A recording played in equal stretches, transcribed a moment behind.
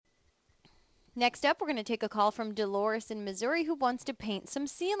Next up, we're going to take a call from Dolores in Missouri who wants to paint some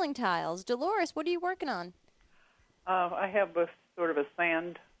ceiling tiles. Dolores, what are you working on? I have a sort of a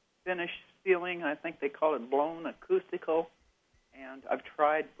sand finish ceiling. I think they call it blown acoustical. And I've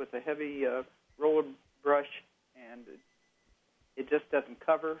tried with a heavy roller brush, and it just doesn't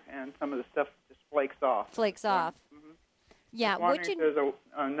cover, and some of the stuff just flakes off. Flakes off. Mm-hmm. Yeah, Just wondering if there's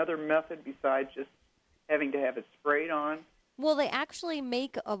another method besides just having to have it sprayed on. well, they actually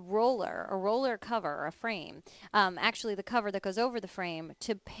make a roller cover, a frame, actually the cover that goes over the frame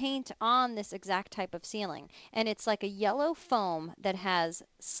to paint on this exact type of ceiling. And it's like a yellow foam that has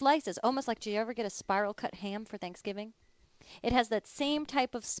slices, almost like, did you ever get a spiral cut ham for Thanksgiving? It has that same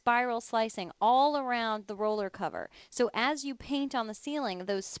type of spiral slicing all around the roller cover. So as you paint on the ceiling,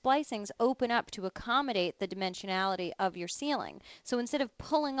 those splicings open up to accommodate the dimensionality of your ceiling. So instead of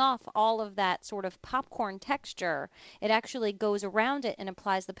pulling off all of that sort of popcorn texture, it actually goes around it and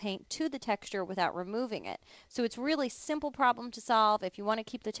applies the paint to the texture without removing it. So it's really simple problem to solve. If you want to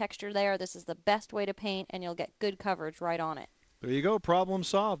keep the texture there, this is the best way to paint and you'll get good coverage right on it. There you go. Problem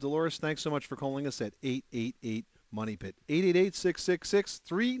solved. Dolores, thanks so much for calling us at 888 Money Pit. 888 666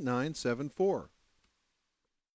 3974.